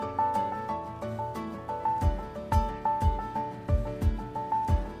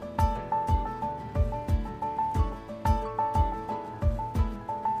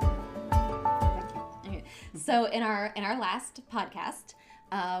So in our last podcast,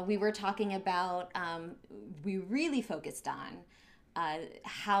 we were talking about, we really focused on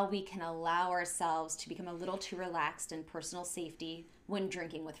how we can allow ourselves to become a little too relaxed in personal safety when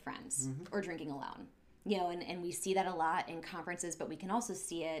drinking with friends or drinking alone. You know, and we see that a lot in conferences, but we can also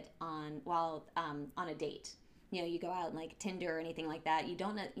see it on a date. You know, you go out and like Tinder or anything like that. You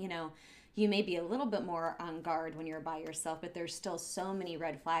don't, you know, you may be a little bit more on guard when you're by yourself, but there's still so many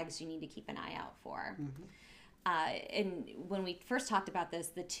red flags you need to keep an eye out for. And when we first talked about this,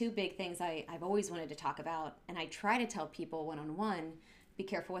 the two big things I've always wanted to talk about, and I try to tell people one-on-one, be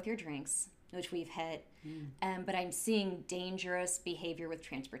careful with your drinks, which we've hit, but I'm seeing dangerous behavior with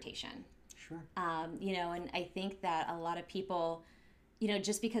transportation. Sure. You know, and I think that a lot of people, you know,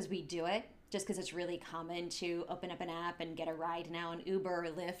 just because we do it, just because it's really common to open up an app and get a ride now, an Uber or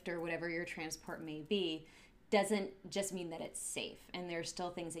Lyft or whatever your transport may be, doesn't just mean that it's safe. And there's still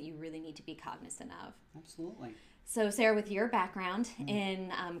things that you really need to be cognizant of. Absolutely. So Sarah, with your background in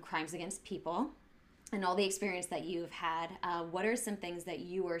crimes against people and all the experience that you've had, what are some things that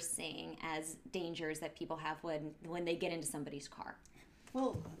you are seeing as dangers that people have when they get into somebody's car?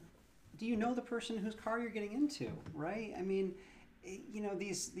 Well, do you know the person whose car you're getting into, right? I mean, you know,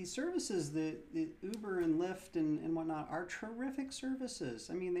 these services, the Uber and Lyft and whatnot, are terrific services.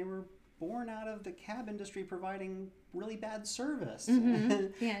 I mean, they were born out of the cab industry providing really bad service.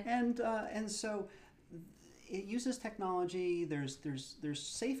 Yeah. And so it uses technology. There's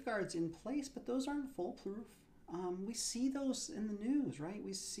safeguards in place, but those aren't foolproof. We see those in the news, right?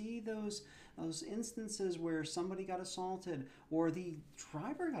 We see those instances where somebody got assaulted or the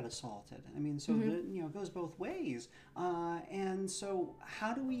driver got assaulted. I mean, so it goes both ways. And so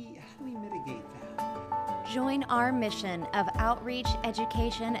how do we mitigate that? Join our mission of outreach,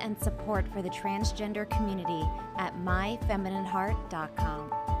 education, and support for the transgender community at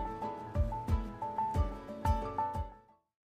myfeminineheart.com.